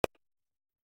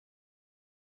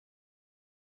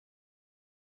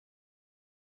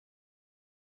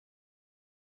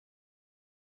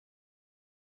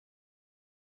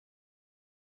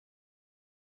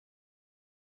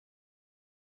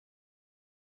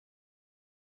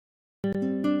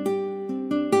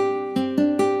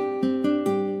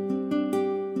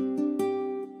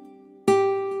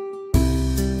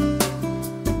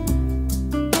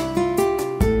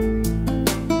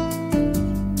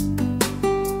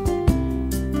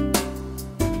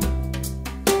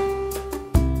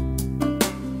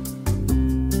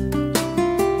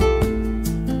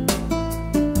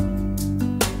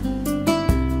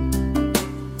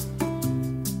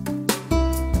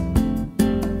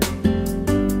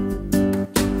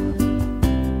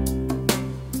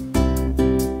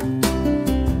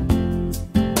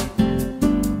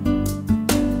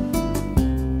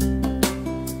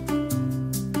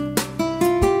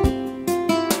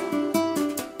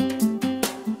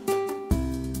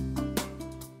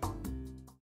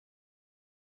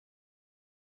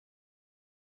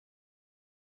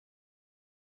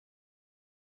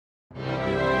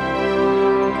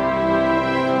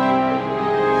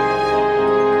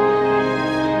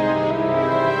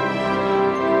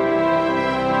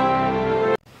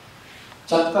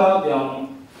Chakra Dhyanam.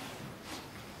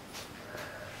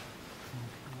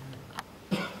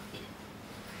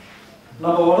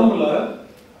 நம்ம உடம்புல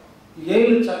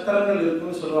 7 சக்கரங்கள்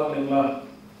இருக்குன்னு சொல்லுவாங்க இல்லைங்களா?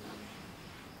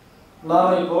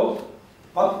 நாம இப்போ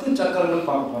 10 சக்கரங்கள்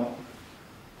பார்க்கலாம்.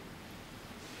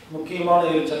 முக்கியமான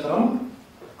 7 சக்கரம்,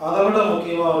 அதை விட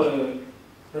முக்கியமாக ஒரு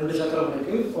 2 சக்கரம்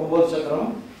இருக்கு, 9 சக்கரம்.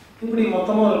 இப்படி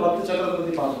மொத்தமாக ஒரு 10 சக்கரத்தை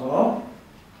பற்றி பார்க்கணும்.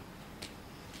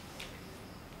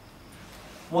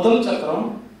 முதல் சக்கரம்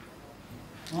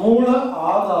மூல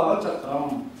ஆதார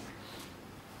சக்கரம்.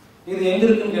 இது எங்க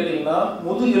இருக்குன்னு கேட்டீங்கன்னா,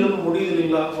 முதுகு எலும்பு முடியுது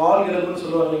இல்லைங்களா, வால் எலும்புன்னு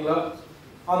சொல்லுவாங்க இல்லைங்களா,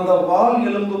 அந்த வால்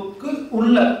எலும்புக்கு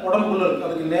உள்ள உடம்புக்குள்ள இருக்கு.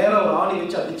 அதுக்கு நேரம் ஒரு ஆணி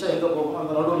வச்சு அடிச்சா எங்க போகும்?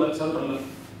 அந்த நடுவில் சென்டர்ல.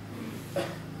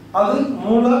 அது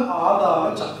மூல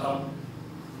ஆதார சக்கரம்.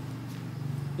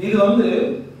 இது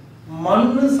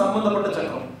மண்ணு சம்பந்தப்பட்ட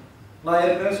சக்கரம். நான்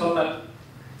ஏற்கனவே சொன்னேன்,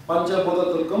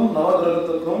 பஞ்சபூதத்துக்கும்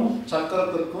நவகிரகத்துக்கும்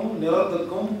சக்கரத்துக்கும்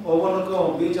நிறத்துக்கும்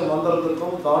ஒவ்வொன்றுக்கும் பீஜ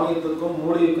மந்திரத்துக்கும் தானியத்துக்கும்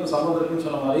மூலிகைக்கும் சம்பந்தம் இருக்குன்னு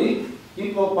சொன்ன மாதிரி,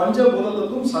 இப்போ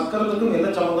பஞ்சபூதத்துக்கும் சக்கரத்துக்கும் என்ன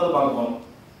சம்பந்தம் பார்க்க போறோம்.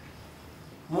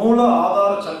 மூல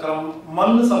ஆதார சக்கரம்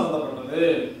மண்ணு சம்பந்தப்பட்டது.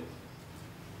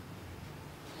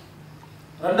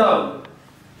 இரண்டாவது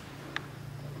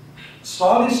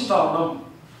சுவாதிஷ்டானம்.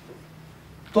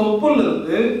 தொப்புல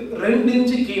இருந்து 2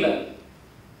 இன்ச்சு கீழே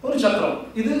ஒரு சக்கரம்.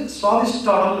 இது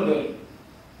சுவாதிஷ்டானம் பேரு.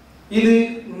 இது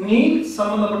நீர்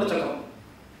சம்பந்தப்பட்ட சக்கரம்.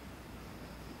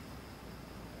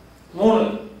 3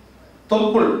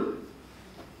 தொப்புள்.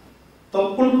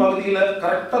 தொப்புள் பகுதியில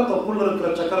கரெக்டா தொப்புள் இருக்கிற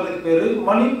சக்கரத்துக்கு பேரு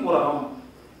மணிப்புரம்.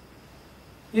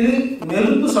 இது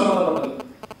நெருப்பு சம்பந்தப்பட்டது.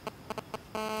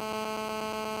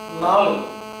 4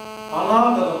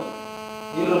 அநாகதம்.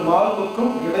 இரு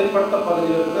மார்புக்கும் இடைப்பட்ட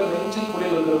பகுதியில் இருக்கிற நெஞ்சு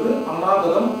குழியில் இருக்கிறது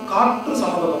அநாகதம், காற்று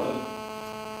சம்பந்தப்பட்டது.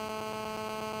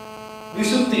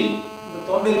 விசுத்தி. இந்த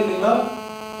தொண்டை இருக்கீங்களா,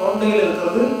 தொண்டையில்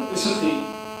இருக்கிறது விசுத்தி.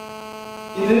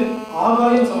 இது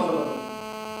ஆகாயம் சம்பந்தப்பட்டது.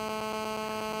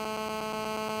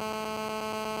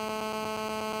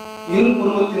 இரு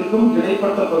புருவத்திற்கும்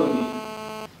இடைப்பட்ட பகுதி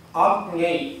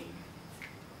ஆக்ஞை,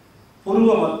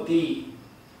 புருவ மத்தி.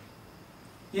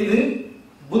 இது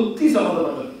புத்தி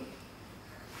சம்பந்தப்பட்டது,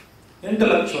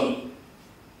 இன்டலெக்சுவல்.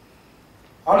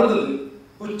 அடுத்தது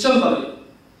உச்சந்தலை,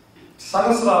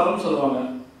 சகசிராரம் சொல்லுவாங்க.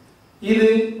 இது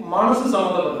மனசு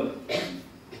சம்பந்தப்பட்டது.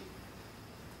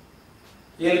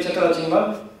 7 சக்கரம் ஆச்சுங்களா?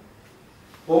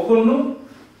 ஒவ்வொன்றும்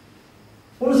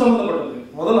ஒன்று சம்பந்தப்பட்டது.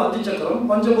 முதல் 5 சக்கரம்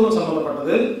பஞ்சபூதம்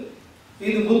சம்பந்தப்பட்டது.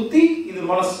 இது புத்தி, இது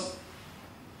மனசு.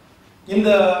 இந்த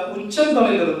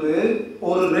உச்சந்தலையிலிருந்து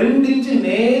ஒரு 2 இன்ச்சு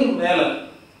நேர் மேல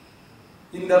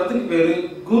இந்த இடத்துக்கு பேரு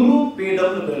குரு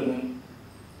பீடம்னு பேருங்க.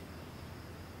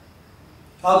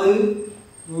 அது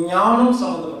ஞானம்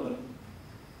சம்பந்தப்பட்டது.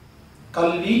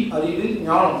 கல்வி, அறிவு,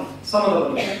 ஞானம்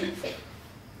சம்பந்தப்பட்டது.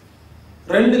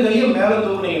 2 கையை மேல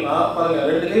தூக்குனீங்கன்னா பாருங்க,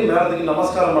 2 கை மேல தூக்கி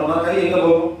நமஸ்காரம் பண்ணா கை எங்க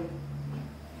போகும்?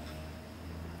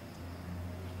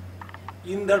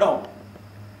 இந்த இடம்.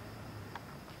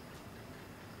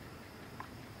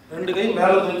 2 கை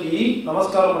மேல தூக்கி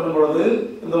நமஸ்காரம் பண்ணும் பொழுது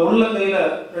இந்த உள்ளங்கையில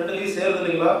 2 கை சேருது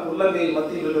இல்லைங்களா, உள்ளங்கை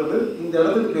மத்தியில் இருக்கிறது. இந்த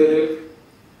இடத்துக்கு பேரு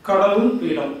கடவுள்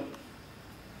பீடம்.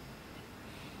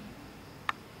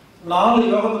 4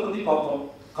 யோகத்தை பத்தி பார்த்தோம்.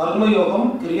 கர்ம யோகம்,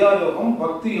 கிரியா யோகம்,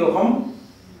 பக்தி யோகம்,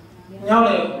 ஞான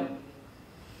யோகம்.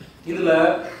 இதுல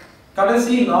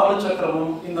கடைசி 4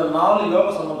 சக்கரமும் இந்த 4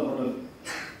 யோகம் சம்பந்தப்பட்டது.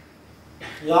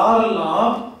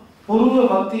 யாரெல்லாம் புருவ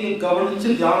மத்தியை கவனிச்சு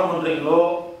தியானம் பண்றீங்களோ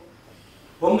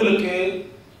உங்களுக்கு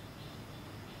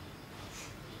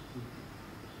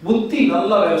புத்தி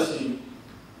நல்லா வேலை செய்யும்.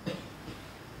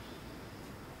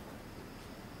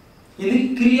 இது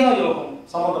கிரியா யோகம்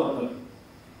சம்பந்தப்பட்டது.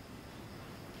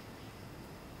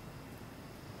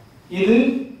 இது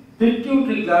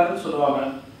பிட்யூட்டரி கிளாண்ட் சொல்லுவாங்க.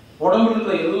 உடம்புல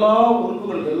இருக்கிற எல்லா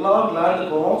உறுப்புகள், எல்லா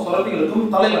கிளாண்டுக்கும்,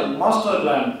 சுரப்பிகளுக்கும் தலைவன், மாஸ்டர்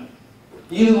கிளாண்ட்.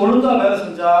 இது ஒழுங்கா வேலை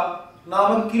செஞ்சா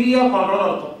நாம கிரியா பண்றோம்னு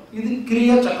அர்த்தம். இது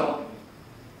கிரியா சக்கரம்.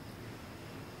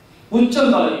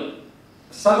 உச்சந்தலை,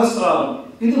 சகசிராரம்,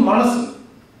 இது மனசு.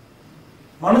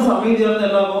 மனசு அமைதியா இருந்தா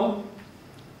என்ன ஆகும்?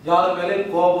 யாரு மேலே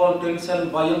கோபம், டென்ஷன்,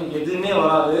 பயம் எதுவுமே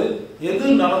வராது. எது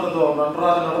நடந்ததோ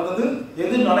நன்றாக நடந்தது,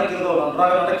 எது நடக்கிறதோ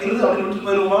நன்றாக நடக்கிறது அப்படின்னு விட்டு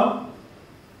போயிருவோமா?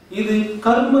 இது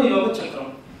கர்ம யோக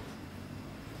சக்கரம்.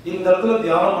 இந்த இடத்துல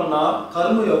தியானம் பண்ணா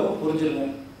கர்ம யோகம் புரிஞ்சிருங்க.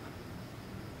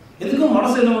 எதுக்கும்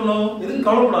மனசு என்ன பண்ணும்? எதுக்கும்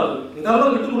கவலைப்படாது,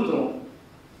 எதாவது விட்டு கொடுத்துரும்.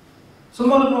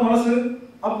 சும்மா இருக்கணும் மனசு.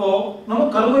 அப்போ நம்ம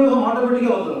கர்மயோகம்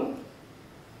ஆட்டோமேட்டிக்கா வந்துடும்.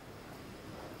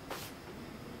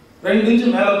 2 இன்ச்சு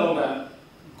மேல போங்க.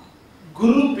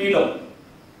 குரு பீடம்.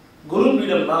 குரு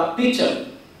பீடம்னா டீச்சர்.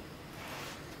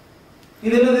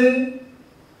 இது என்னது?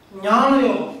 ஞான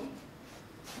யோகம்.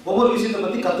 ஒவ்வொரு விஷயத்தை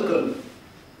பத்தி கத்துக்கிறது.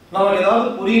 நமக்கு ஏதாவது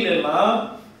புரியலன்னா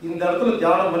இந்த இடத்துல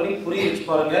தியானம் பண்ணி புரிய வச்சு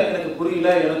பாருங்க. எனக்கு புரியல,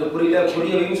 எனக்கு புரியல,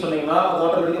 புரியலைன்னு சொன்னீங்கன்னா அது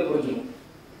ஆட்டோமேட்டிக்கா புரிஞ்சிடும்.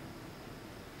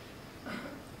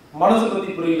 மனசை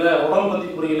பத்தி புரியல, உடம்பு பத்தி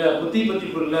புரியல, புத்தி பத்தி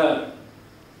புரியல,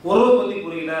 உறவை பத்தி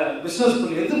புரியல, பிசினஸ்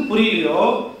புரியல, எது புரியலையோ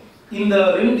இந்த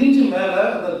 2 இன்ச்சு மேல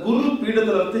அந்த குரு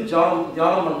பீடத்துல வந்து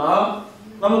தியானம் பண்ணா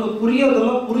நமக்கு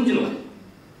புரியறதெல்லாம் புரிஞ்சிடும்.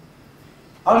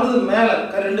 அடுத்தது மேல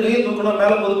 2 கையை தூக்கணும்,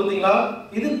 மேல போது பார்த்தீங்களா?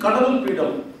 இது கடவுள்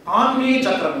பீடம், ஆன்மீக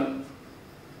சக்கரம்,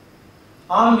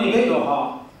 ஆன்மீக யோகா.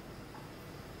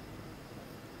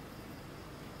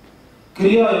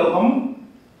 கிரியா யோகம்,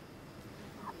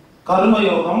 கர்ம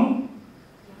யோகம்,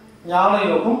 ஞான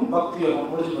யோகம், பக்தி யோகம்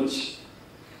முடிஞ்சு போச்சு.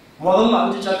 முதல்ல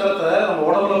 5 சக்கரத்தை நம்ம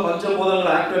உடம்புல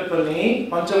பஞ்சபூதங்களை ஆக்டிவேட் பண்ணி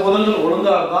பஞ்சபூதங்கள்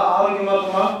ஒழுங்கா இருந்தா ஆரோக்கியமா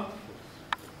இருக்குமா?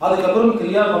 அதுக்கப்புறம்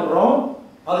கிரியா பண்றோம்,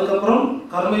 அதுக்கப்புறம்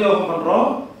கர்மயோகம் பண்றோம்,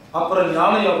 அப்புறம்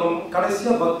ஞான யோகம்,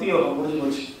 கடைசியா பக்தி யோகம் முடிஞ்சு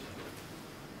போச்சு.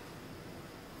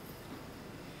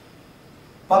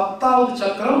 10வது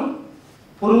சக்கரம்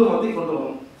புருவ மத்தி கொண்டு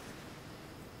வரும்.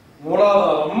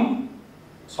 மூலாதாரம்,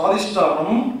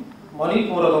 சுவாதிஷ்டானம்,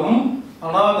 மணிபூரகம்,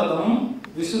 அநாகதம்,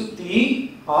 விசுத்தி,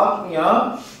 ஆக்ஞா,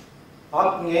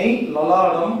 ஆக்ஞை,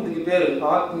 லலாடம், இதுக்கு பேரு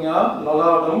ஆக்ஞா,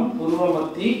 லலாடம்,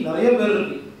 புருவமத்தி, நிறைய பேர்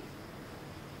இருக்கு.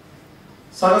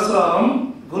 சகசிராரம்,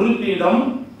 குரு பீடம்,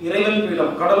 இறைவன்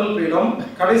பீடம், கடவுள் பீடம்,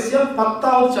 கடைசியா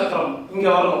 10வது சக்கரம் இங்க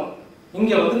வரணும்.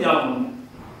 இங்க வந்து தியானம் பண்ணணும்.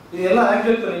 இது எல்லாம்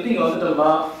ஆக்டிவேட் பண்ணிட்டு இங்க வந்துட்டோம்னா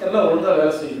எல்லாம் ஒழுங்கா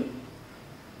வேலை செய்யும்.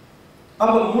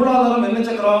 அப்ப மூலாதாரம் என்ன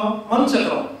சக்கரம்? மண்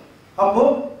சக்கரம். அப்போ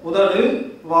உதடு,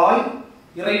 வாய்,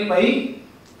 இரைப்பை,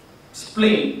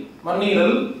 ஸ்பிளீன்,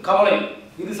 மண்ணீரல், கவலை,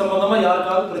 இது சம்பந்தமா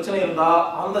யாருக்காவது பிரச்சனை இருந்தா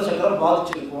அந்த சக்கரம்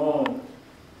பாதிச்சிருக்கும்.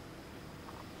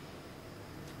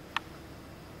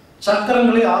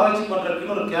 சக்கரங்களை ஆராய்ச்சி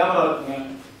பண்றதுக்கு ஒரு கேமரா இருக்குங்க.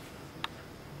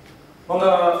 உங்க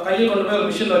கையை கொண்டு போய் ஒரு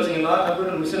மிஷின் வச்சீங்கன்னா,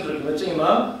 கம்ப்யூட்டர் மிஷின் இருக்கு,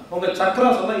 வச்சீங்கன்னா உங்க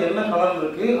சக்கரம் சொன்னா என்ன கலர்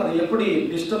இருக்கு, அது எப்படி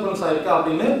டிஸ்டர்பன்ஸ் ஆயிருக்கு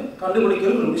அப்படின்னு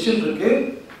கண்டுபிடிக்கிறது ஒரு மிஷின் இருக்கு.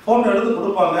 போட்டோ எடுத்து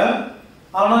கொடுப்பாங்க.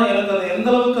 ஆனா எனக்கு அது எந்த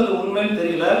அளவுக்கு அது உண்மைன்னு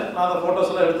தெரியல. நான் அந்த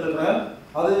போட்டோஸ் எல்லாம் எடுத்துருக்கிறேன்.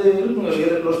 அது இருக்குங்க,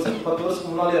 7 வருஷம் 10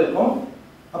 வருஷத்துக்கு முன்னாலே இருக்கும்.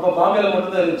 அப்போ பாம்பேல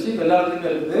மட்டும்தான் இருந்துச்சு, எல்லா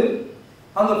இடத்துலையுமே இருக்குது.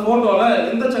 அந்த போட்டோல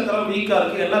எந்த சக்கரம் வீக்கா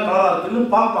இருக்கு, என்ன கலரா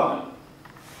இருக்குன்னு பார்ப்பாங்க.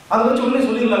 அதை வச்சு உடனே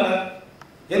சொல்லிடலாங்க.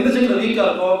 எந்த சக்கரம் வீக்கா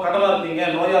இருக்கோ, கடலா இருப்பீங்க,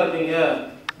 நோயா இருப்பீங்க,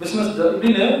 பிசினஸ்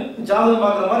இப்படின்னு ஜாதகம்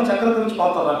பார்க்குற மாதிரி சக்கரத்தை வச்சு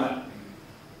பார்த்துறாங்க.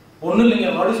 ஒன்றும்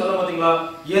இல்லைங்க, மறுபடியும் சொல்ல பார்த்தீங்களா,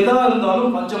 எதா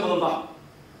இருந்தாலும் பஞ்சபூதம் தான்.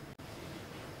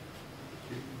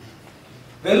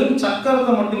 வெறும்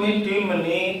சக்கரத்தை மட்டுமே டியூன்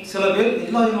பண்ணி சில பேர்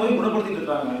எல்லா நோயும் குணப்படுத்திட்டு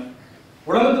இருக்காங்க.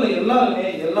 உலகத்துல எல்லாருமே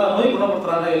எல்லா நோயும்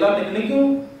குணப்படுத்துறாங்க, எல்லா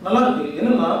டெக்னிக்கும் நல்லா இருக்கு.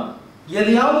 என்னன்னா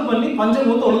எதையாவது பண்ணி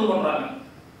பஞ்சபூதத்தை ஒழுங்கு பண்றாங்க.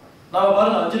 நாம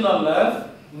பாருங்க 5 நாள்ல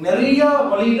நிறைய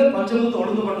வழியில பஞ்சபூதத்தை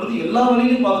ஒழுங்கு பண்றது எல்லா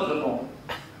வழியிலையும் பார்த்துட்டு இருக்கோம்.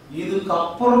 இதுக்கு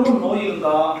அப்புறமும் நோய்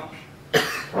இருந்தா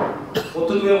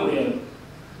ஒத்துக்கவே முடியாது.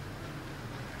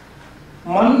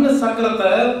 மண்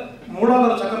சக்கரத்தை,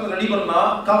 மூலாதார சக்கரத்தை ரெடி பண்ணா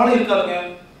கவலை இருக்காதுங்க.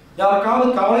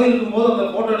 யாருக்காவது கவலை இருக்கும்போது அந்த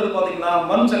போட்டோ எடுத்து பாத்தீங்கன்னா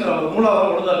மண் சக்கரம், அந்த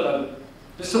மூலாதாரம் ஒழுங்கா இருக்காது,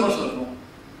 டிஸ்டர்பன்ஸ் இருக்கும்.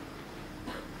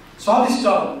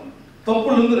 சுவாதிஷ்டானம்,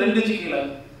 தொப்புல இருந்து 2 இன்ச்சு கீழே,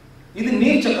 இது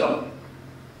நீர் சக்கரம்.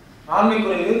 ஆண்மை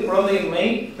குறைவு, குழந்தையின்மை,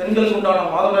 பெண்களுக்கு உண்டான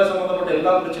மாதவிடாய் சம்பந்தப்பட்ட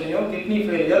எல்லா பிரச்சனையும், கிட்னி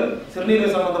ஃபெயிலியர்,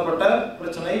 சிறுநீரக சம்பந்தப்பட்ட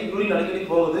பிரச்சனை, யூரின் அடிக்கடி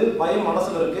போகுது, பயம்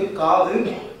மனசுல இருக்கு, காது,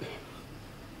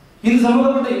 இது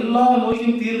சம்பந்தப்பட்ட எல்லா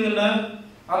நோய்க்கும் தீர்வு என்ன?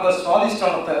 அந்த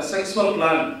சுவாதிஷ்டானத்தை, செக்ஸுவல்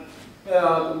கிளாண்ட்,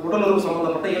 உடல் உறவு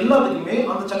சம்பந்தப்பட்ட எல்லாத்துக்குமே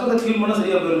அந்த சக்கரத்தை கிளீன் பண்ண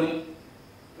சரியா போயிருங்க.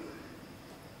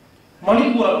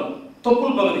 மணிப்பூரம்,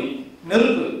 தொப்புள் பகுதி,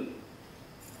 நெருப்பு,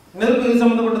 நெருப்பு இது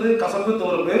சம்பந்தப்பட்டது, கசப்பு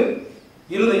துவர்ப்பு,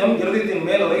 இருதயம், இருதயத்தின்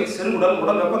மேலுறை, சிறுகுடல்,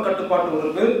 உடல் வெப்ப கட்டுப்பாட்டு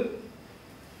உறுப்பு,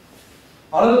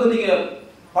 அழுத்ததிக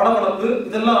படபடப்பு,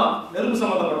 இதெல்லாம் நெருப்பு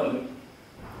சம்பந்தப்பட்டது.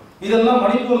 இதெல்லாம்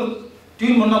மணிப்பூர்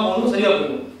டியூன் பண்ணா போதும் சரியா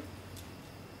போயிடும்.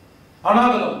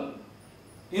 அநாகதம்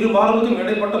இரு மார்புக்கும்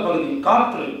இடைப்பட்ட பகுதி.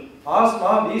 காற்று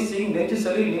ஆஸ்மா, வீசிங், நெஞ்சு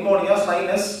சளி, நிமோனியா,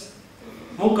 சைனஸ்,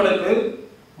 மூக்கடைப்பு,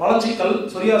 மலச்சிக்கல்,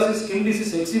 சொரியாசிஸ், ஸ்கின்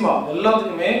டிசீஸ், எக்ஸிமா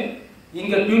எல்லாத்துக்குமே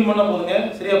இங்க டியூன் பண்ண போதுங்க,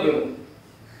 சரியா போயிடும்.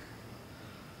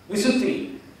 விசுத்தி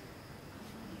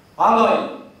ஆகாயம்,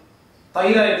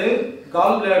 தைராய்டு,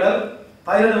 கால் பிளேடர்.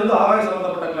 தைராய்டு வந்து ஆகாய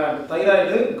சம்பந்தப்பட்ட கிளாண்ட்.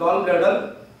 தைராய்டு, கால் பிளேடர்,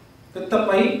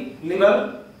 பித்தப்பை, லிவர்,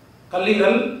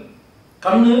 கல்லீரல்,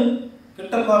 கண்ணு,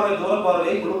 கிட்ட பார்வை, தூர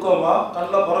பார்வை, குளுக்கோமா,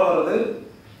 கண்ணில் புற வருது,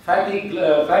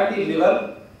 ஃபேட்டி லிவர்,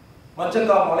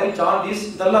 மஞ்சக்காமலை, ஜாண்டிஸ்,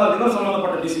 இதெல்லாம் லிவர்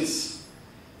சம்பந்தப்பட்ட டிசீஸ்.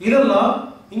 இதெல்லாம்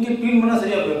இங்க ட்ரீட் பண்ணா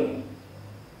சரியா போயிடும்.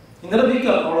 இந்த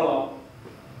வீக்கா அவ்வளவுதான்.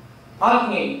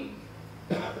 ஆக்னி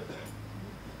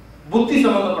புத்தி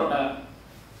சம்பந்தப்பட்ட,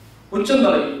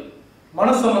 உச்சந்தலை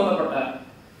மனசு சம்பந்தப்பட்ட,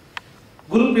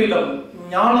 குருபீடம்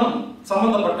ஞானம்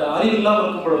சம்பந்தப்பட்ட, அறிவு இல்லாமல்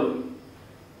இருக்கும் பொழுது,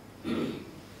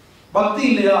 பக்தி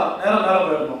இல்லையா நேரம் மேல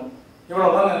போயிடணும்.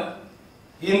 இவ்வளவுதாங்க.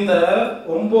 இந்த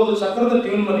 9 சக்கரத்தை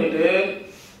டியூன் பண்ணிட்டு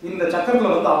இந்த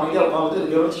சக்கரத்துல வந்து அமைதியா உட்காந்து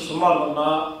கவனிச்சு சும்மா இருந்தோம்னா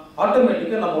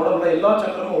ஆட்டோமேட்டிக்கா நம்ம உடம்புல எல்லா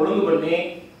சக்கரமும் ஒழுங்கு பண்ணி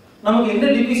நமக்கு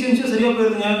என்ன டிஃபிஷியன்சியும் சரியா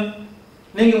போயிருதுங்க.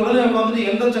 நீங்க உடனே உட்காந்துட்டு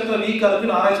எந்த சக்கரம் வீக்கா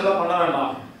இருக்குன்னு ஆராய்ச்சியெல்லாம் பண்ண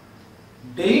வேண்டாம்.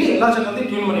 டெய்லி எல்லா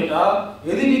சக்கரத்தையும் டியூன் பண்ணிட்டா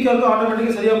எது வீக்கா இருக்கோ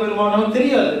ஆட்டோமேட்டிக்கா சரியா போயிருமா நமக்கு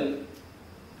தெரியாது.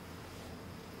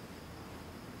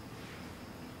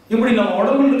 இப்படி நம்ம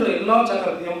உடம்புல இருக்கிற எல்லா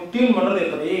சக்கரத்தையும் டியூன் பண்றது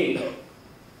எப்படி?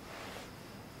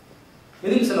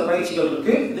 இதுக்கு சில பயிற்சிகள்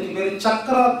இருக்கு. இதுக்கு பேரு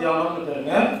சக்கரா தியானம்னு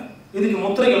பேருங்க. இதுக்கு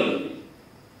முத்திரைகள் இருக்கு.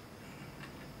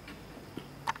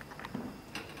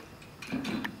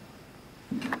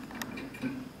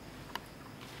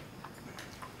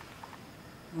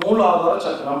 மூலாதார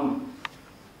சக்கரம்.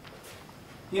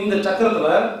 இந்த சக்கரத்துல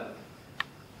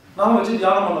நாம வச்சு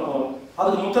தியானம் பண்ண போறோம்.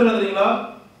 அதுக்கு முத்திரை தெரியுங்களா?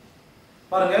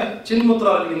 பாருங்க,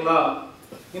 சின்முத்ரா இருக்குங்களா?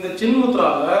 இந்த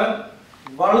சின்முத்ரால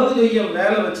வலது கையை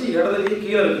மேல வச்சு இடது கையை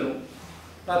கீழே வைக்கணும்.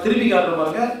 நான் திருப்பி காட்டுறேன்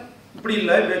பாருங்க. இப்படி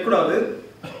இல்லை, இப்படி வைக்கக்கூடாது.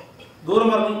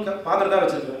 தூரமா இருக்கும் பாக்குறதா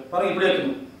வச்சிருக்கேன் பாருங்க. இப்படி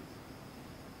வைக்கணும்.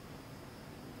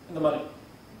 இந்த மாதிரி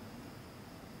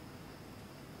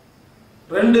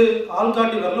 2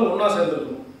 ஆள்காட்டி விரலும் ஒன்னா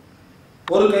சேர்ந்துருக்கணும்.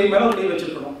 ஒரு கை மேல ஒரு கை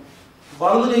வச்சிருக்கணும்.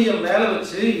 வலது கையை மேல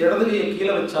வச்சு இடது கையை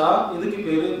கீழே வச்சா இதுக்கு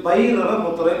பேரு பைரவ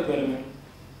முத்திரைன்னு பேருங்க.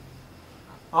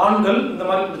 ஆண்கள் இந்த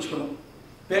மாதிரி பிடிச்சுக்கணும்.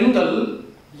 பெண்கள்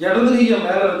இடது கையை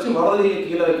மேல வச்சு வலது கையை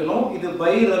கீழே வைக்கணும். இது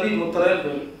பைரவி முத்திரைன்னு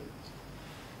பேரு.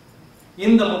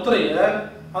 இந்த முத்திரைய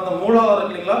அந்த மூலாதாரம்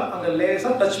இல்லைங்களா, அங்க லேசா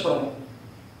டச் பண்ணணும்.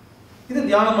 இது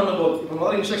தியானம் பண்ண போகுது. இப்போ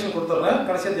முதல்ல இன்ஸ்ட்ரக்ஷன் கொடுத்துட்றேன்,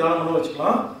 கடைசியாக தியானம் பண்ண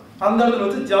வச்சுக்கலாம். அந்த இடத்துல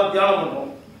வச்சு தியானம்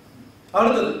பண்ணுறோம்.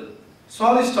 அடுத்தது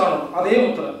சுவாதிஷ்டானம், அதே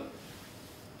முத்திரை,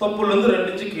 தொப்புலேருந்து 2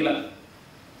 இன்ச்சு கீழே.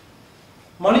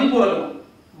 மணிப்பூரகம்,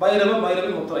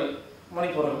 பைரவி முத்திரை,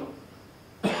 மணிப்பூரகம்.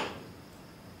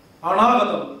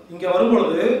 அநாகதம், இங்க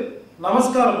வரும்பொழுது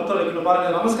நமஸ்கார முத்திரை வைக்கணும். பாருங்க,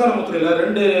 நமஸ்கார முத்திரையில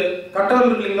 2 கட்டங்கள்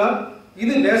இருக்கு இல்லைங்களா,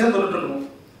 இது லேசா தொட்டு இருக்கணும்.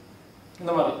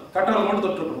 இந்த மாதிரி கட்டங்கள் மட்டும்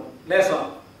தொட்டு இருக்கணும் லேசா.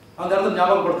 அந்த இடத்துல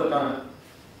ஞாபகப்படுத்திருக்காங்க.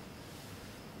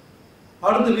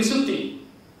 அடுத்து விசுத்தி,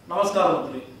 நமஸ்கார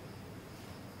முத்திரை,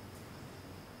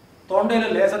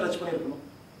 தொண்டையில லேசா டச் பண்ணி இருக்கணும்.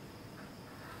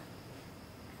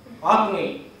 ஆக்னி,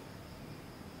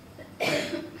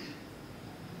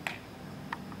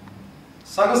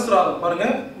 சகஸ்திராரம், பாருங்க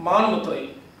மான் முத்திரை,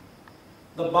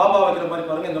 இந்த பாபா வைக்கிற மாதிரி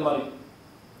பாருங்க, இந்த மாதிரி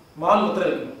மான் முத்திரை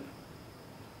இருக்கணும்.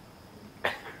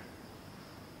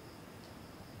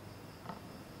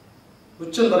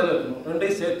 உச்சந்தலையில் இருக்கணும்.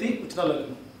 2ஐயும் சேர்த்து உச்சந்தலையில்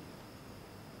இருக்கணும்.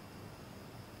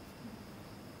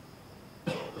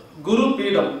 குரு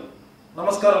பீடம்,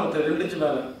 நமஸ்கார முத்திரை 2 இன்ச்சு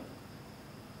மேல.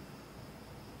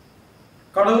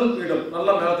 கடவுள் பீடம்,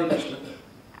 நல்லா மேல தூக்கி.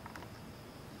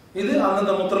 இது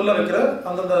அந்தந்த முத்திரையில வைக்கிற,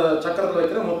 அந்தந்த சக்கரத்தில்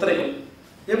வைக்கிற முத்திரைகள்.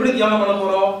 எப்படி தியானம் பண்ண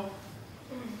போறோம்?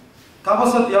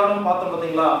 கவச தியானம் பார்த்தோம்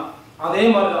பார்த்தீங்களா, அதே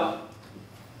மாதிரிதான்.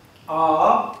 ஆ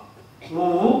ஊ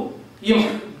இம்.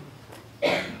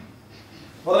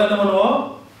 முதல்ல என்ன பண்ணுவோம்?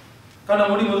 கண்ணை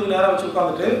மூடி முதுகு நேரம் வச்சு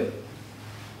உட்காந்துட்டு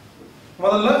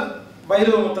முதல்ல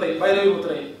பைரவி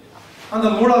முத்திரை அந்த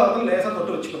மூலாதாரத்தில் லேசா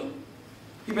தொட்டு வச்சுக்கணும்.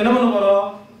 இப்ப என்ன பண்ண போறோம்?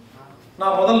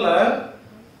 நான் முதல்ல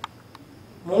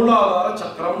மூலாதார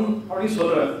சக்கரம் அப்படின்னு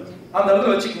சொல்றேன். அந்த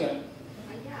இடத்துல வச்சுக்கோங்க.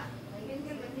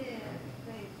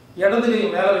 இடது கை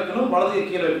மேல வைக்கணும், வலது கை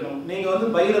கீழே வைக்கணும். நீங்க வந்து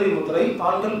பைரவி முத்திரை,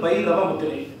 ஆண்கள் பைரவ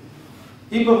முத்திரை.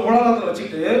 இப்ப மூலாதாரத்தில்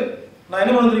வச்சுட்டு நான்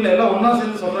என்ன பண்ணுறீங்களா, எல்லாம் ஒன்னா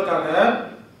சேர்ந்து சொல்றதுக்காக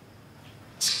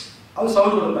அது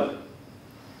சவுண்ட் கொடுப்பேன்.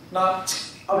 நான்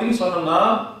அப்படின்னு சொன்னா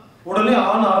உடனே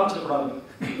ஆன ஆரம்பிச்சிடக்கூடாது.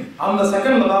 அந்த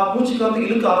செகண்ட்ல தான் மூச்சு காத்து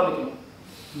இழுக்க ஆரம்பிக்கணும்.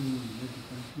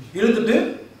 இழுத்துட்டு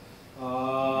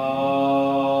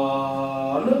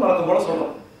வழக்கம் போல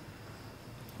சொல்றோம்.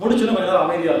 முடிச்சுன்னு கொஞ்ச நேரம்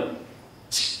அமைதியா இருக்கும்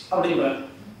அப்படிங்கிற.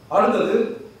 அடுத்தது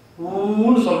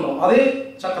ஊன்னு சொல்லணும். அதே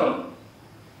சக்கரம்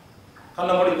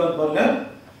கண்ணை மூடி உட்காந்து பாருங்க.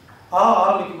 ஆ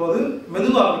ஆரம்பிக்கும் போது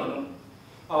மெதுவாக ஆரம்பிக்கணும்.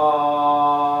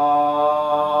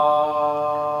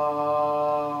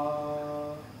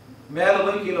 மேலே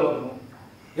போய் கீழே வரணும்.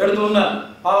 எடுத்த உடனே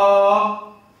ஆ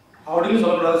அப்படின்னு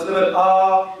சொல்லக்கூடாது. சில பேர் ஆ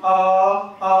ஆ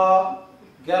ஆ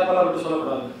கேப்பெல்லாம் விட்டு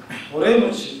சொல்லக்கூடாது. ஒரே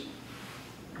மூச்சு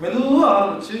மெதுவாக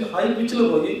ஆரம்பிச்சு ஹை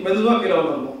பிச்சில் போய் மெதுவாக கீழே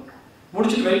வந்துடணும்.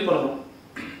 முடிச்சுட்டு வெயிட் பண்ணணும்.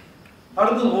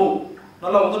 அடுத்து ஓ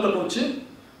நல்லா உதட்ட போச்சு.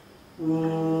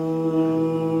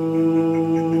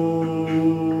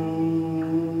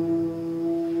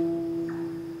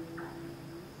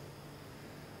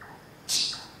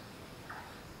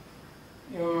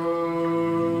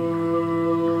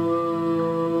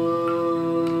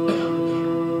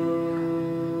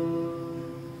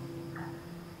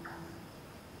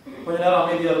 கொஞ்ச நேரம்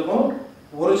அமைதியா இருக்கும்.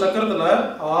 ஒரு சக்கரத்துல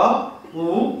ஆ உ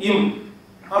இம்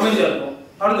அமைதியா இருக்கும்.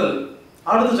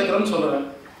 அடுத்த சக்கரம் சொல்லுவேன்.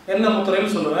 என்ன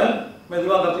முத்திரைன்னு சொல்லுவேன்.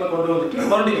 மெதுவாக அந்த இடத்துல கொண்டு வந்துட்டு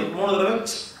மறுபடியும் 3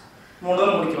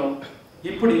 தடவை முடிக்கிறோம்.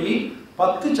 இப்படி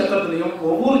 10 சக்கரத்திலையும்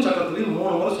ஒவ்வொரு சக்கரத்திலையும்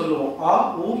 3 முறை சொல்லுவோம். ஆ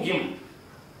உ இம்.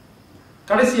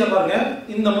 கடைசியா பாருங்க,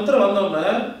 இந்த முத்திரை வந்தோடனே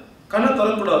கண்ணை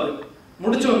திறக்கக்கூடாது.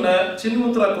 முடிச்ச உடனே சின்ன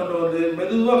முத்திரா கொண்டு வந்து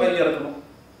மெதுவா கையிறக்கணும்.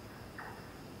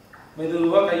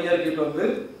 மெதுவா கையிறக்கிட்டு வந்து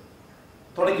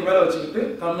தொடைக்கு மேல வச்சுக்கிட்டு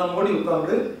கண்ணை மூடி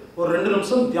உட்கார்ந்து ஒரு 2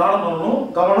 நிமிஷம் தியானம் பண்ணணும்.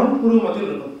 கவனம் குரு மத்தியில்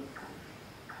இருக்கணும்.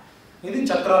 இது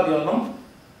சக்கரா தியானம்.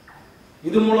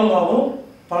 இது மூலமாகவும்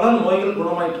பல நோய்கள்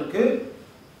குணமாயிட்டு இருக்கு.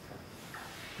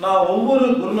 நான் ஒவ்வொரு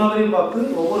குருநாதரையும் பார்த்து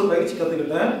ஒவ்வொரு பயிற்சி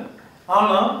கற்றுக்கிட்டேன்.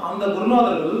 ஆனால் அந்த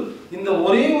குருநாதர்கள் இந்த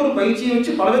ஒரே ஒரு பயிற்சியை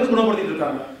வச்சு பல பேருக்கு குணப்படுத்திட்டு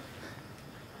இருக்காங்க.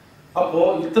 அப்போ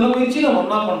இத்தனை பயிற்சி நம்ம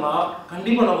ஒன்றா பண்ணால்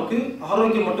கண்டிப்பாக நமக்கு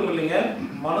ஆரோக்கியம் மட்டும் இல்லைங்க,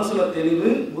 மனசுல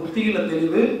தெளிவு, புத்தியில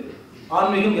தெளிவு,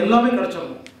 ஆன்மீகம் எல்லாமே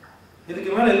கிடைச்சிடணும். இதுக்கு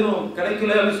மேலே எதுவும்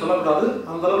கிடைக்கல அப்படின்னு சொல்லக்கூடாது.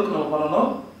 அந்த அளவுக்கு நம்ம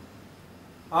பண்ணணும்.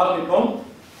 ஆரம்பிப்போம்.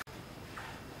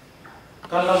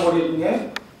 கண்ணை மூடிடுங்க.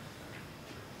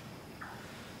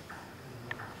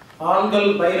 ஆண்கள்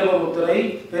பைரவ முத்திரை,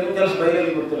 பெண்கள்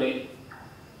பைரவி முத்திரை.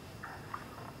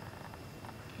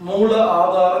 மூல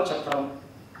ஆதார சக்கரம்,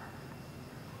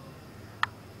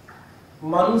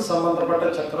 மண் சம்பந்தப்பட்ட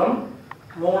சக்கரம்,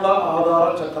 மூல ஆதார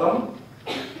சக்கரம்.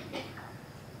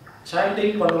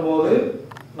 சாண்டிங் பண்ணும்போது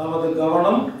நமது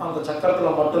கவனம் அந்த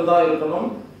சக்கரத்தில் மட்டும்தான் இருக்கணும்.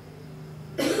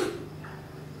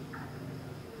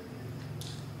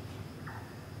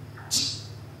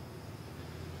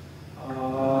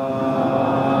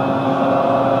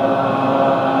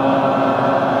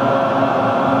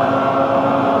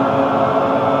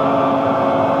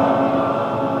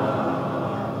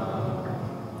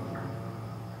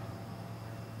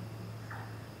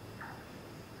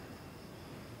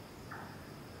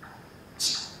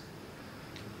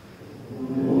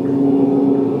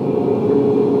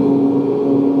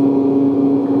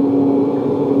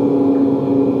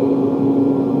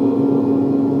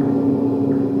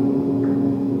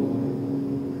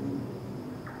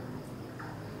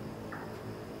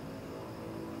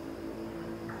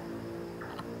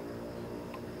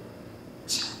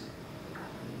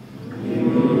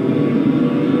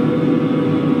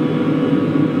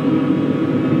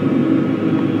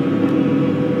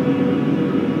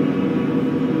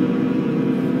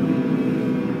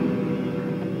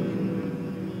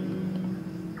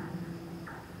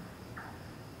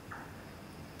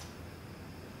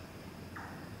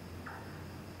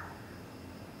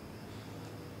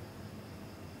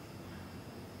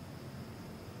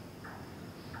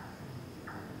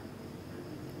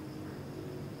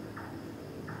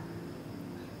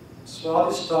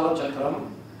 சுவாதிஷ்டான சக்கரம்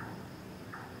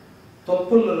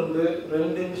தொப்புல இருந்து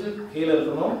 2 இன்ச்சு கீழே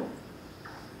இருக்கணும்.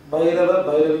 பைரவ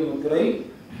பைரவி முத்திரை,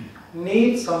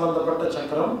 நீர் சம்பந்தப்பட்ட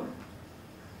சக்கரம்.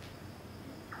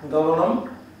 கவனம்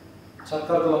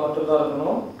சக்கரத்தில் மட்டும்தான்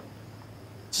இருக்கணும்.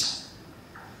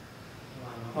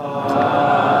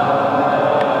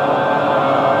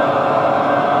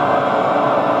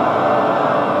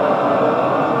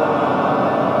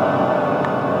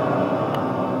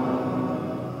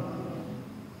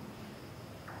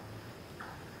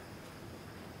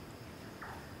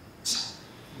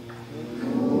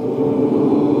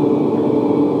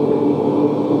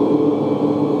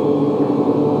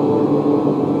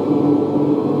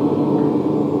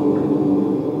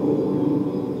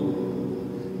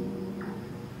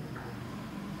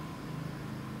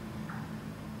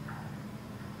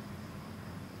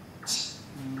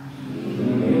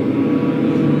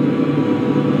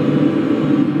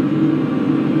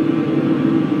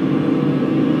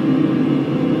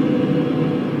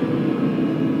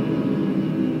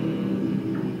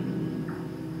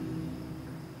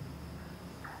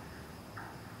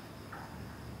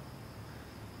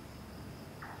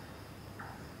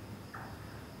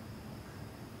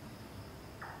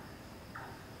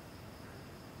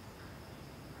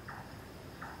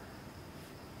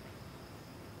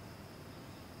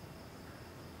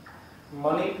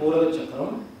 மணிப்பூரக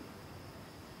சக்கரம்,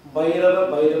 பைரவ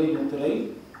பைரவி முத்திரை,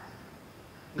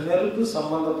 நெருப்பு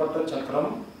சம்பந்தப்பட்ட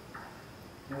சக்கரம்.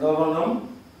 கவனம்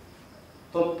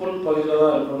தொப்புள் பகுதியில்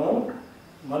தான் இருக்கணும்.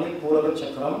 மணிப்பூரக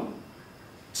சக்கரம்.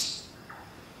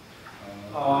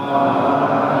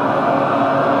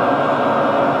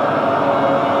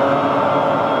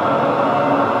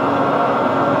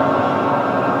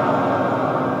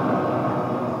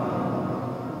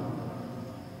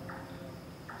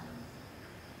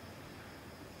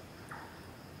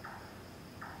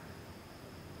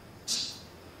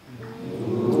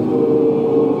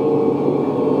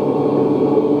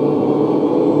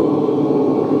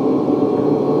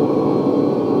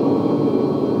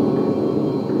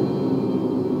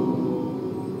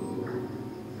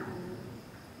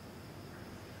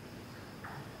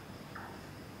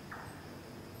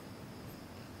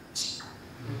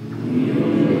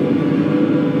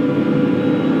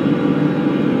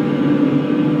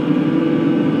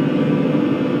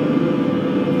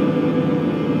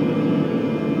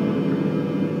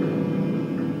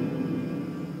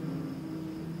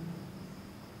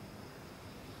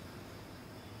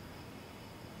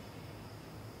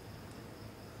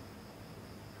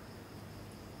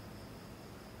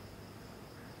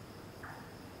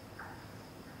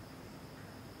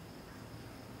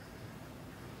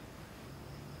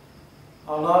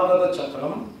 அநாகத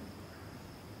சக்கரம்,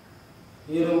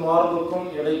 இரு மார்புக்கும்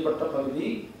இடைப்பட்ட பகுதி.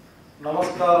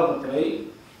 நமஸ்கார முத்திரை.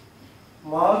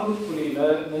 மார்பு குழியில,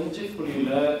 நெஞ்சு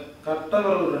குழியில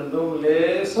கட்டவர்கள் ரெண்டும்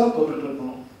லேசா தொட்டுட்டு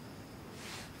இருக்கணும்.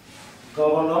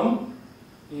 கவனம்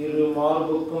இரு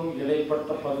மார்புக்கும்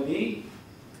இடைப்பட்ட பகுதி.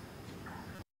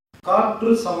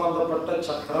 காற்று சம்பந்தப்பட்ட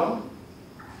சக்கரம்.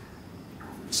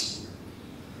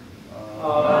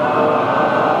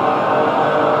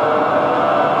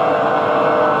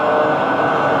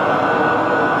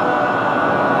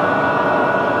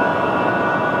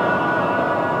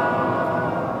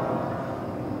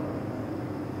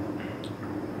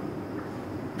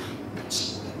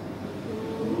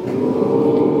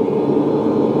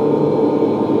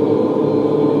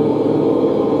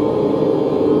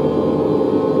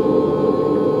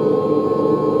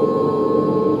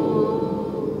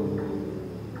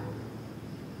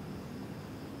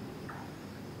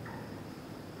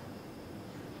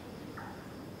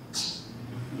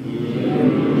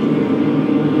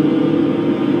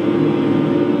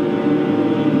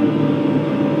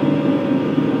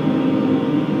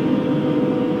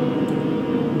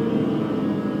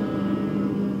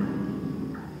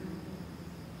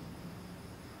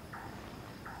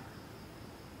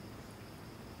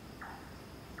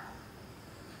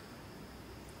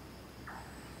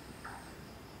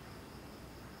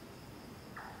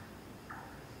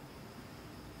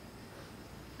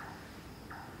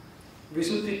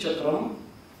 விசுத்தி சக்கரம்,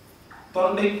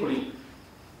 தொண்டைக்குழி.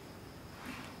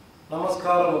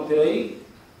 நமஸ்கார முத்திரை.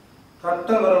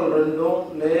 கட்ட விரல் ரெண்டும்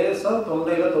லேசா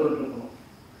தொண்டையில தொட்டு இருக்கணும்.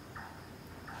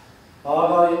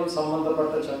 ஆகாயம்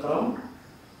சம்பந்தப்பட்ட சக்கரம்.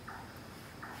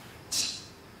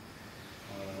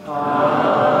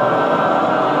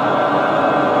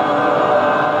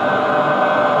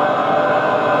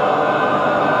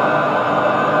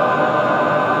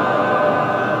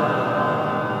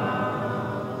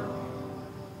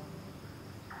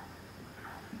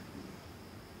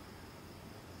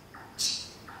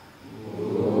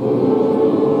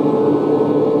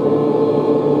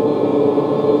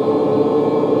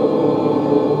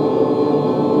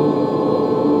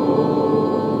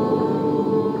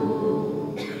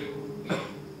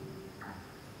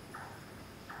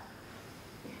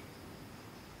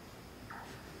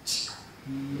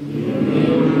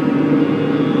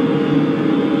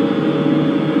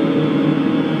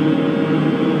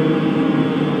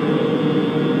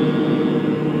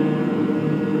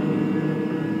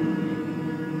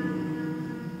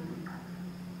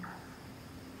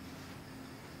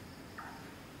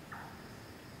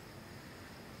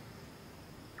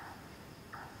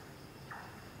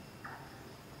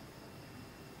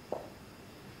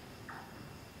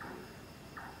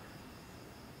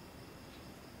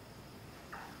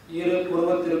 இரு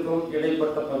புருவத்திற்கும்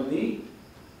இடைப்பட்ட பகுதி.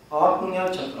 ஆக்ஞா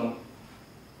சக்கரம்.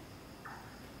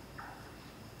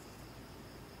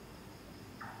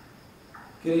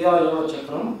 கிரியாயோக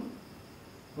சக்கரம்.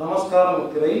 நமஸ்கார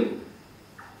முத்திரை.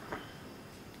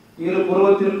 இரு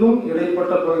புருவத்திற்கும்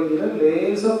இடைப்பட்ட பகுதியில்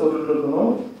லேசா தொட்டு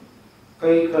இருக்கணும்.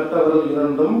 கை கட்ட விரல்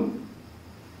இரண்டும்.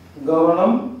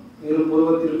 கவனம் இரு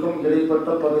புருவத்திற்கும்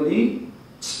இடைப்பட்ட பகுதி.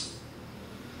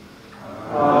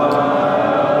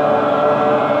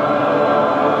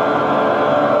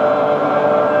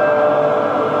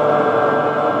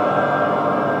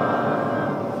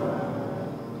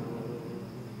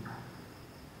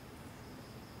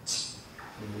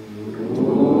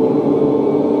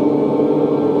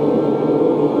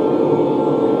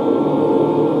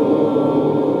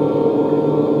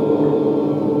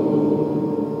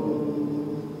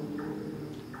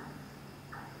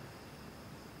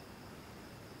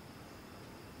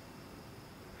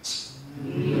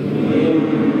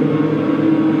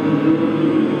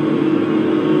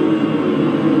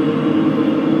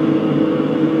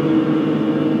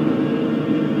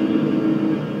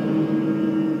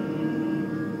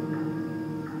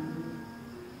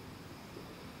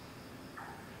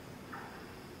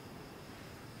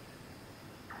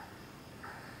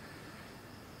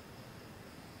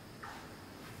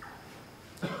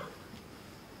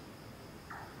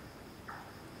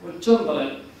 உச்சந்தலை,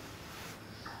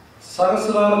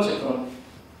 சகசிரார சக்கரம்,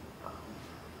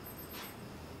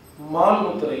 மான்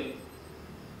முத்திரை,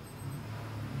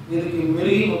 இதுக்கு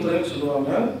மிருகி முத்திரைன்னு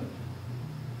சொல்லுவாங்க.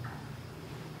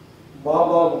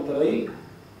 பாபா முத்திரை,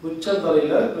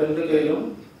 உச்சந்தலையில 2 கையிலும்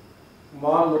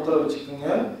மான் முத்திரை வச்சுக்கோங்க.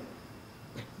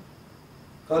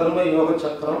 கர்ம யோக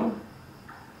சக்கரம்,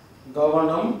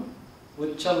 கவனம்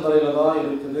உச்சந்தலையில தான்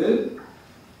இருக்குது.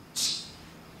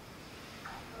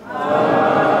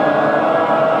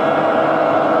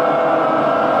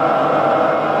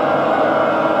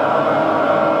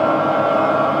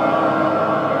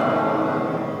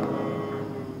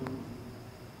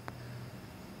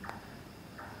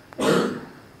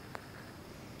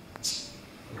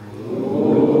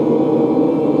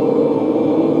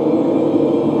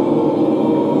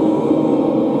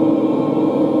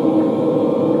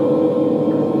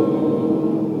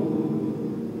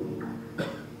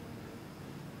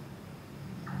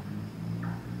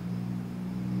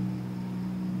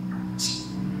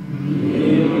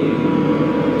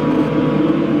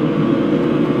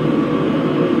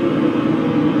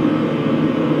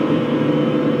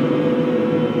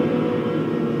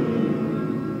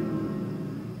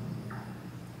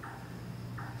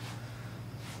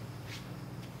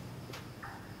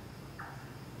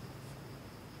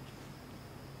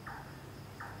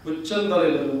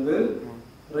 உச்சந்தலையிலிருந்து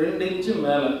 2 இன்ச்சு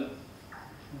மேல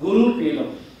குரு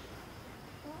பீடம்,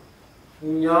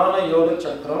 ஞான யோக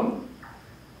சக்கரம்,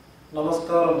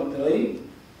 நமஸ்கார முத்திரை,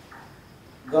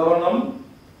 கவனம்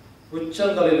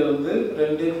உச்சந்தலையிலிருந்து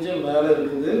 2 இன்ச்சு மேல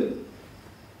இருக்குது.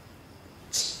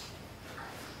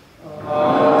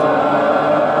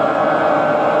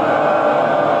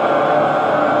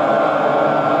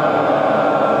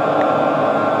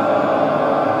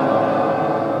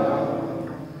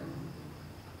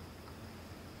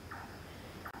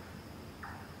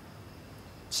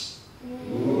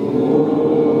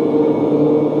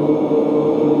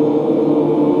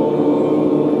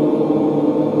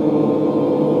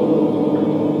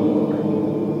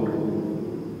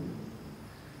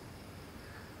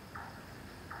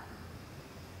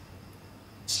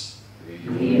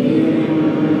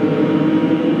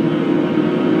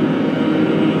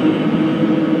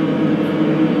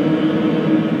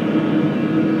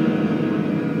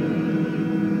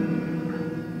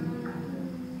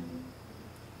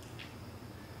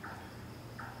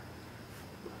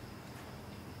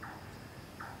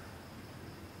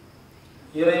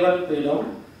 இறைவன் பீடம்,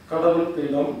 கடவுள்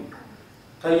பீடம்,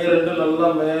 கையை 2 நல்லா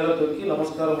மேல தூக்கி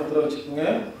நமஸ்கார முத்திரை வச்சுக்கோங்க.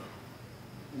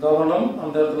 கவனம்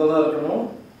அந்த இடத்துல தான் இருக்கணும்.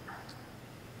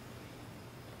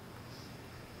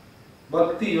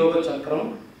 பக்தி யோக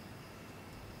சக்கரம்,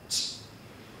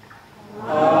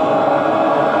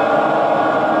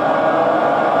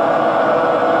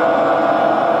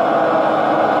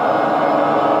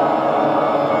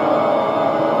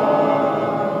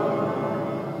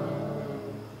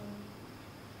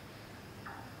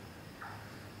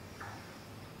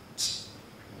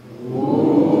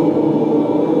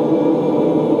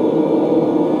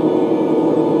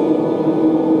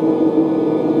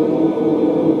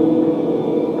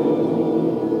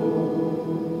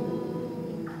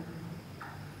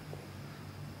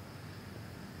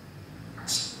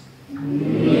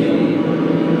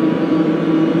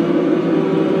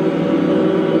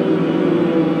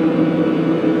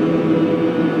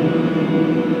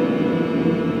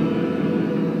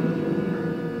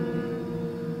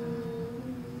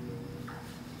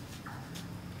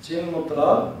 சின்முத்ரா,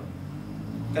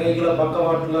 கைகளை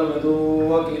பக்கவாட்டில்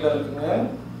மெதுவா கீழே இருக்குங்க.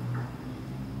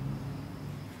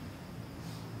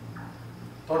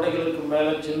 தொடைகளுக்கு மேல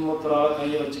சின்முத்ரா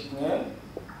கையை வச்சுக்கோங்க.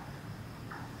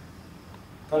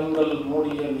 கண்கள்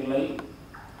மூடிய நிலை,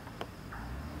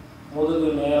 முதுகு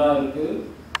நேரா இருக்கு.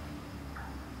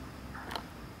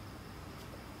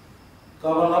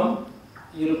 கவனம்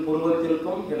இரு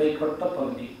புருவத்திற்கும் இடைப்பட்ட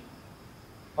பகுதி,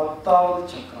 10வது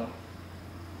சக்கரம்.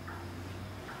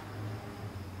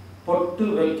 பொட்டு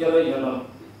வைக்கிற இடம்,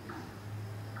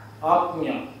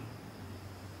 ஆக்ஞா.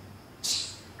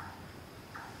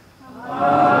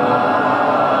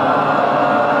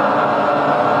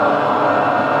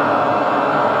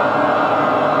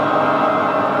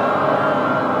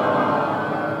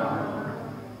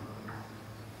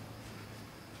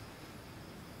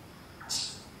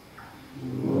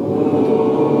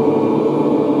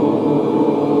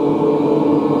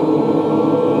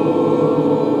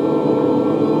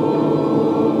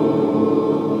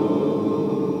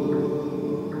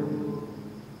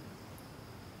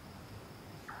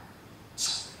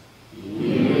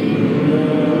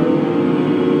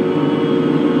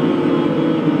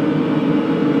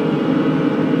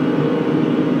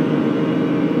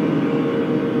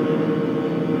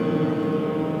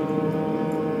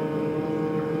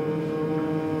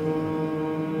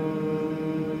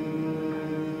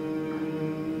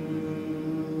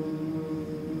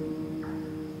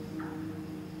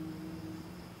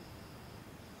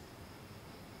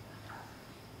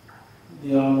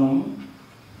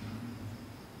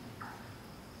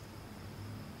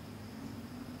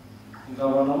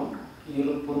 கவனம்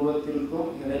இரு புருவத்திற்கும்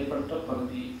இடைப்பட்ட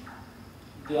பகுதி.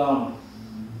 தியானம்.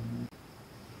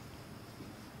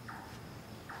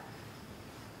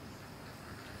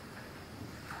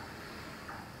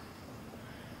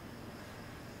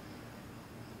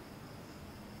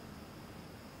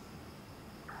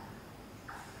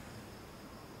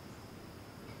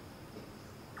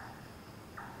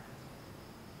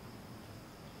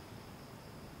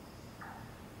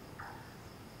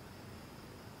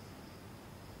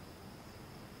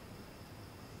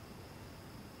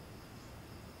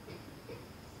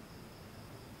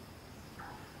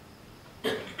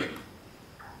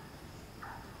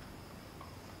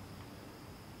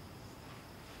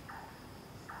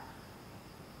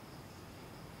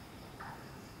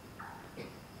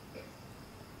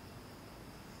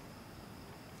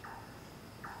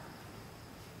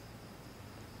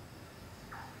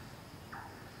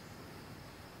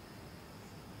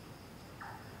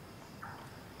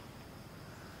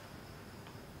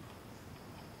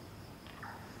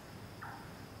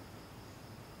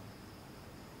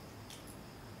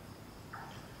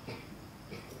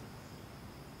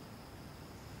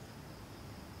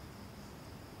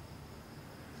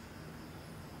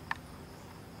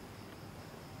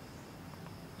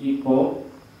 இப்போ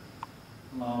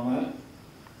நாம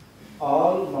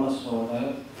ஆள் மனசோட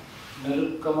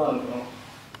நெருக்கமா இருக்கிறோம்.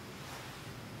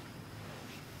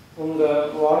 உங்க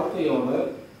வாழ்க்கையோட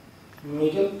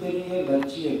மிகப்பெரிய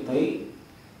லட்சியத்தை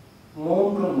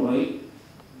 3 முறை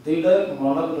திட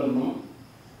மனதுடனும்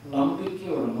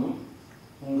நம்பிக்கையுடனும்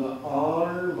உங்க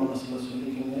ஆள் மனசுல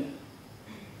சொல்லிக்கங்க.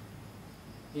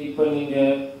 இப்ப நீங்க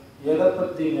எதை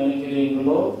பத்தி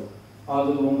நினைக்கிறீங்களோ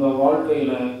அது உங்க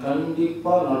வாழ்க்கையில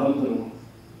கண்டிப்பா நடந்துடும்.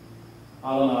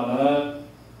 அதனால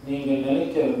நீங்க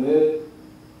நினைக்கிறது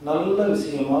நல்ல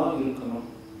விஷயமா இருக்கணும்.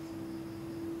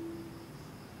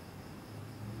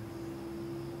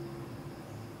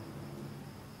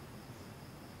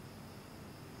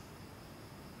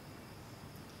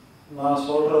 நான்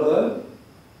சொல்றத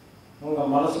உங்க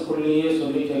மனசுக்குள்ளேயே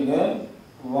சொல்லிக்கங்க,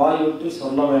 வாய் விட்டு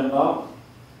சொல்ல வேண்டாம்.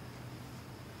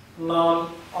 நான்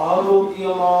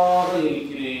ஆரோக்கியமாக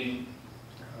இருக்கிறேன்.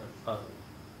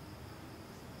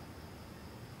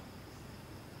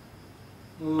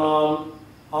 நான்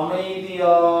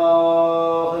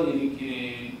அமைதியாக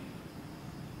இருக்கிறேன்.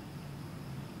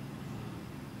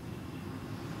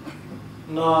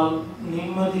 நான்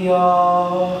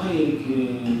நிம்மதியாக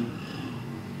இருக்கிறேன்.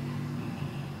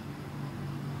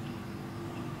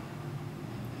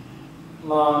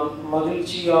 நான்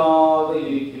மகிழ்ச்சியாக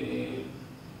இருக்கிறேன்.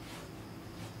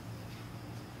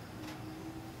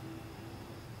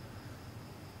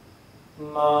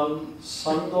 நான்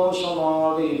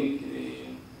சந்தோஷமாக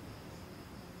இருக்கிறேன்.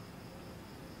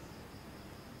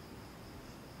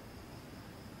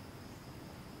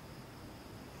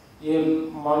 என்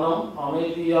மனம்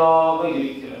அமைதியாக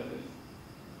இருக்கிறது.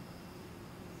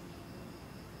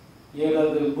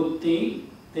 எனது புத்தி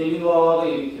தெளிவாக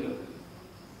இருக்கிறது.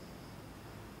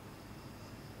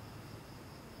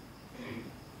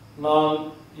 நான்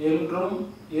என்றும்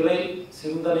இறை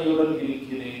சிந்தனையுடன்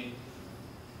இருக்கிறேன்.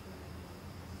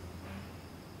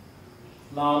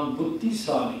 நான்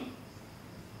புத்திசாலி.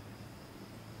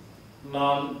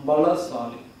 நான்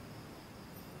பலசாலி.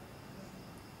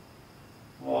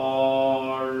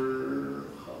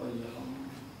 வாழ்க வையகம்.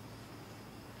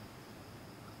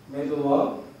 மெதுவா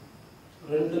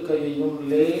 2 கையையும்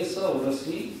லேசா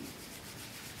உரசி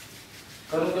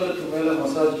கண்களுக்கு மேல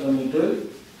மசாஜ் பண்ணிட்டு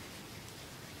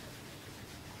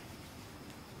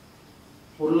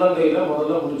உள்ளங்கையில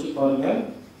முதல்ல முடிச்சு பாருங்க.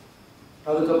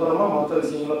 அதுக்கப்புறமா மற்ற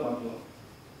விஷயங்களை பார்க்கலாம்.